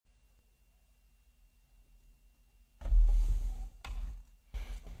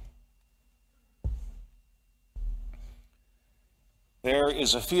There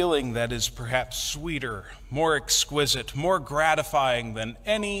is a feeling that is perhaps sweeter, more exquisite, more gratifying than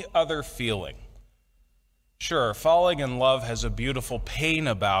any other feeling. Sure, falling in love has a beautiful pain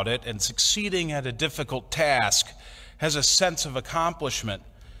about it, and succeeding at a difficult task has a sense of accomplishment,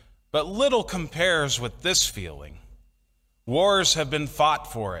 but little compares with this feeling. Wars have been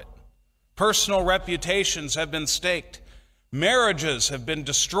fought for it. Personal reputations have been staked. Marriages have been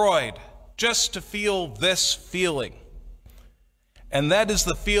destroyed just to feel this feeling. And that is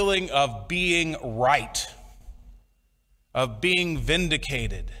the feeling of being right, of being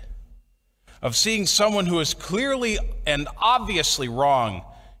vindicated, of seeing someone who is clearly and obviously wrong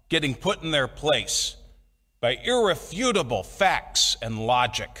getting put in their place by irrefutable facts and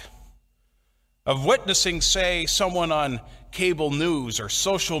logic, of witnessing, say, someone on cable news or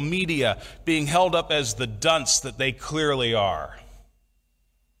social media being held up as the dunce that they clearly are.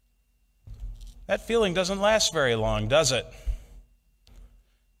 That feeling doesn't last very long, does it?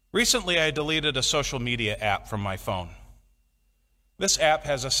 Recently, I deleted a social media app from my phone. This app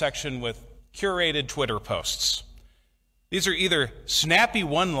has a section with curated Twitter posts. These are either snappy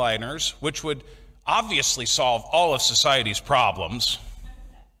one-liners, which would obviously solve all of society's problems,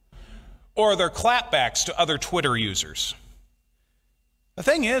 or they're clapbacks to other Twitter users. The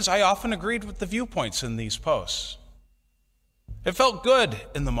thing is, I often agreed with the viewpoints in these posts. It felt good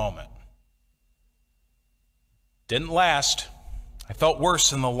in the moment. Didn't last. I felt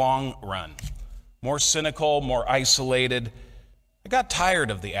worse in the long run. More cynical, more isolated. I got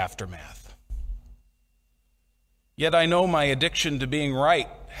tired of the aftermath. Yet I know my addiction to being right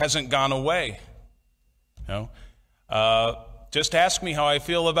hasn't gone away. Just ask me how I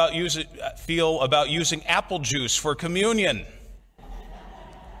feel about using apple juice for communion.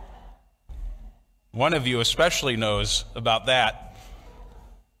 One of you especially knows about that.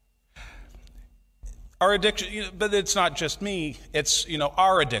 Our addiction, but it's not just me, it's,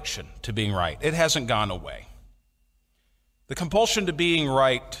 our addiction to being right. It hasn't gone away. The compulsion to being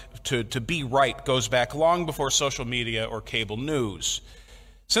right, to be right, goes back long before social media or cable news.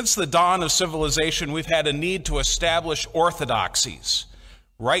 Since the dawn of civilization, we've had a need to establish orthodoxies,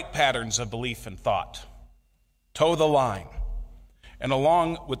 right patterns of belief and thought, toe the line, and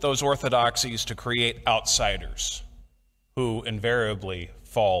along with those orthodoxies to create outsiders who invariably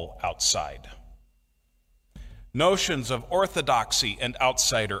fall outside. Notions of orthodoxy and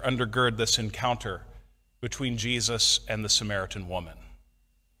outsider undergird this encounter between Jesus and the Samaritan woman.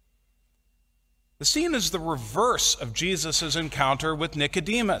 The scene is the reverse of Jesus' encounter with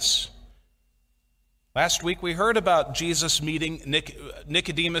Nicodemus. Last week we heard about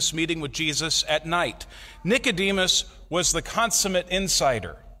Nicodemus meeting with Jesus at night. Nicodemus was the consummate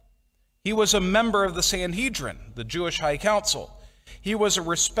insider. He was a member of the Sanhedrin, the Jewish High Council. He was a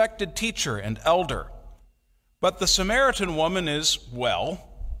respected teacher and elder. But the Samaritan woman is,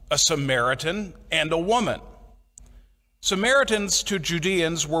 a Samaritan and a woman. Samaritans to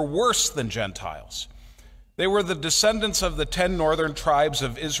Judeans were worse than Gentiles. They were the descendants of the 10 northern tribes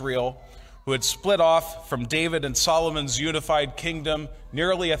of Israel who had split off from David and Solomon's unified kingdom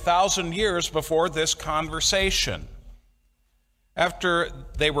nearly 1,000 years before this conversation. After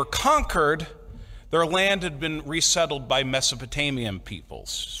they were conquered, their land had been resettled by Mesopotamian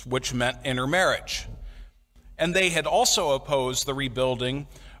peoples, which meant intermarriage. And they had also opposed the rebuilding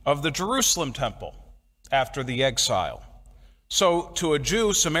of the Jerusalem temple after the exile. So to a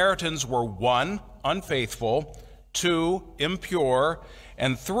Jew, Samaritans were 1, unfaithful, 2, impure,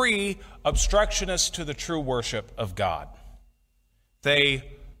 and 3, obstructionists to the true worship of God. They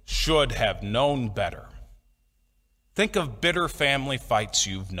should have known better. Think of bitter family fights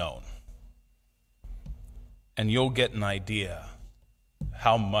you've known, and you'll get an idea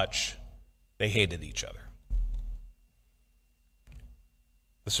how much they hated each other.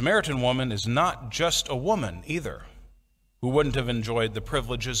 The Samaritan woman is not just a woman either, who wouldn't have enjoyed the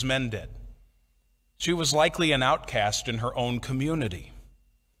privileges men did. She was likely an outcast in her own community.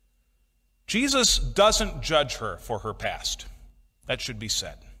 Jesus doesn't judge her for her past. That should be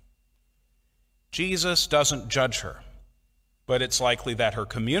said. Jesus doesn't judge her, but it's likely that her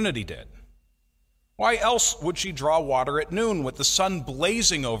community did. Why else would she draw water at noon with the sun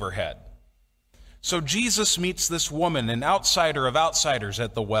blazing overhead? So Jesus meets this woman, an outsider of outsiders,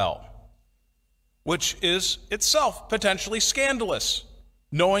 at the well, which is itself potentially scandalous,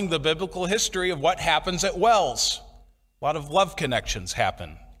 knowing the biblical history of what happens at wells. A lot of love connections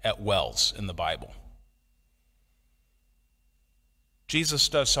happen at wells in the Bible. Jesus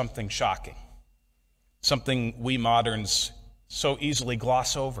does something shocking, something we moderns so easily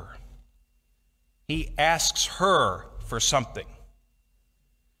gloss over. He asks her for something.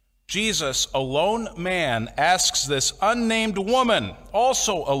 Jesus, a lone man, asks this unnamed woman,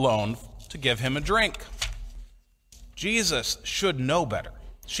 also alone, to give him a drink. Jesus should know better.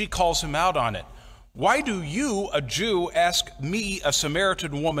 She calls him out on it. Why do you, a Jew, ask me, a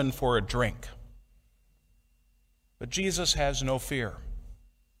Samaritan woman, for a drink? But Jesus has no fear.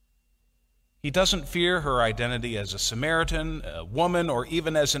 He doesn't fear her identity as a Samaritan, a woman, or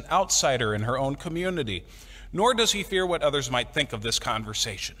even as an outsider in her own community, nor does he fear what others might think of this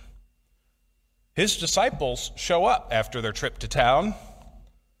conversation. His disciples show up after their trip to town,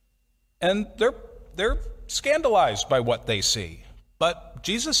 and they're scandalized by what they see. But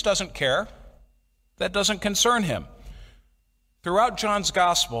Jesus doesn't care. That doesn't concern him. Throughout John's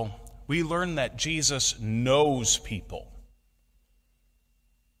gospel, we learn that Jesus knows people.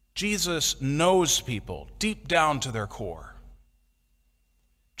 Jesus knows people deep down to their core.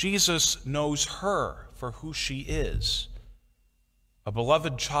 Jesus knows her for who she is, a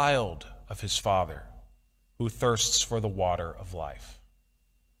beloved child of his Father who thirsts for the water of life.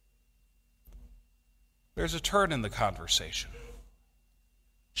 There's a turn in the conversation.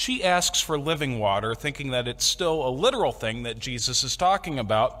 She asks for living water, thinking that it's still a literal thing that Jesus is talking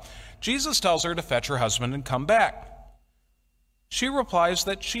about. Jesus tells her to fetch her husband and come back. She replies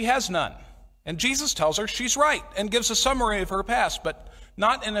that she has none, and Jesus tells her she's right and gives a summary of her past, but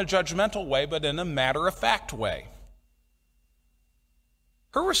not in a judgmental way, but in a matter-of-fact way.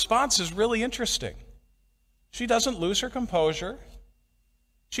 Her response is really interesting. She doesn't lose her composure.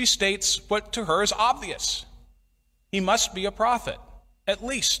 She states what to her is obvious. He must be a prophet, at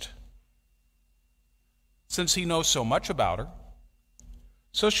least, since he knows so much about her.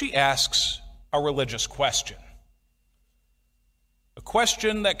 So she asks a religious question. A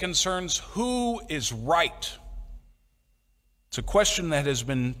question that concerns who is right. It's a question that has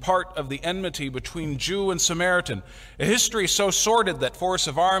been part of the enmity between Jew and Samaritan, a history so sordid that force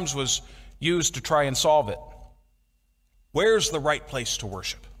of arms was used to try and solve it. Where's the right place to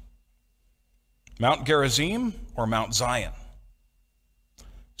worship? Mount Gerizim or Mount Zion?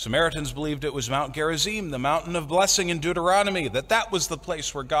 Samaritans believed it was Mount Gerizim, the mountain of blessing in Deuteronomy, that was the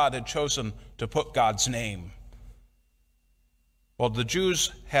place where God had chosen to put God's name. Well, the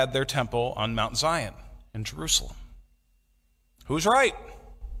Jews had their temple on Mount Zion in Jerusalem. Who's right?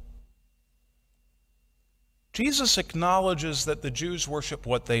 Jesus acknowledges that the Jews worship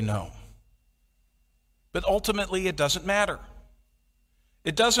what they know. But ultimately, it doesn't matter.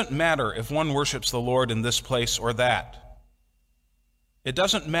 It doesn't matter if one worships the Lord in this place or that. It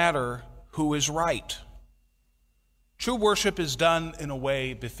doesn't matter who is right. True worship is done in a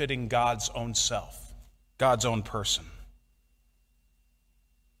way befitting God's own self, God's own person.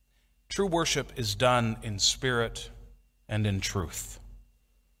 True worship is done in spirit and in truth.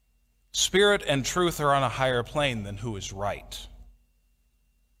 Spirit and truth are on a higher plane than who is right.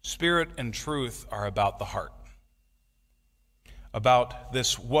 Spirit and truth are about the heart, about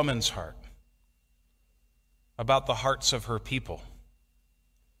this woman's heart, about the hearts of her people.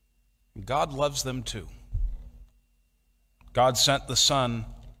 God loves them too. God sent the Son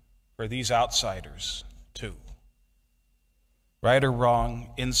for these outsiders too. Right or wrong,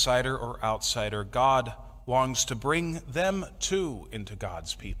 insider or outsider, God longs to bring them too into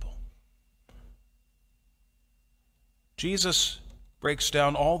God's people. Jesus breaks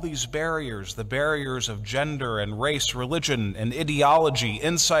down all these barriers, the barriers of gender and race, religion and ideology,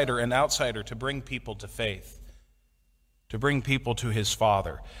 insider and outsider, to bring people to faith, to bring people to his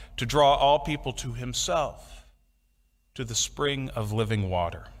Father, to draw all people to himself, to the spring of living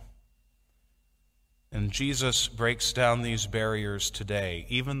water. And Jesus breaks down these barriers today,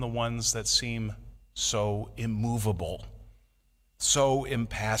 even the ones that seem so immovable, so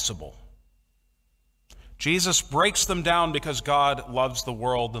impassable. Jesus breaks them down because God loves the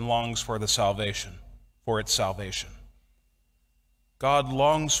world and longs for its salvation. God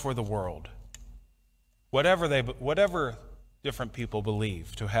longs for the world, whatever different people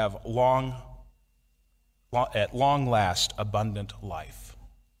believe, to have at long last abundant life.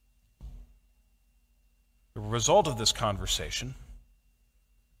 The result of this conversation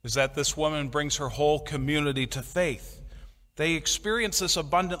is that this woman brings her whole community to faith. They experience this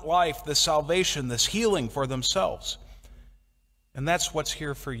abundant life, this salvation, this healing for themselves. And that's what's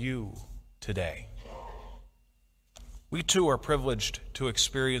here for you today. We too are privileged to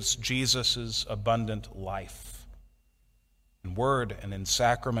experience Jesus' abundant life in word and in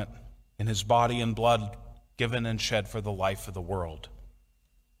sacrament, in his body and blood given and shed for the life of the world.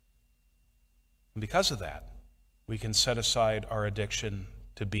 And because of that, we can set aside our addiction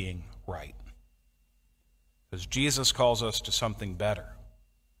to being right. Because Jesus calls us to something better.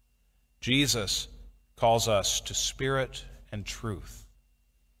 Jesus calls us to spirit and truth.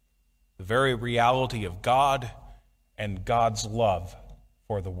 the very reality of God and God's love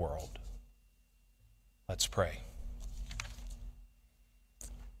for the world. Let's pray.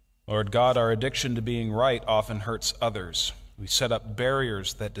 Lord God, our addiction to being right often hurts others. We set up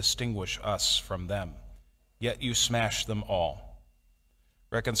barriers that distinguish us from them, yet you smash them all.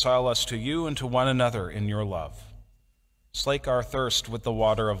 Reconcile us to you and to one another in your love. Slake our thirst with the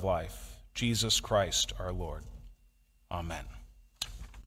water of life, Jesus Christ our Lord. Amen.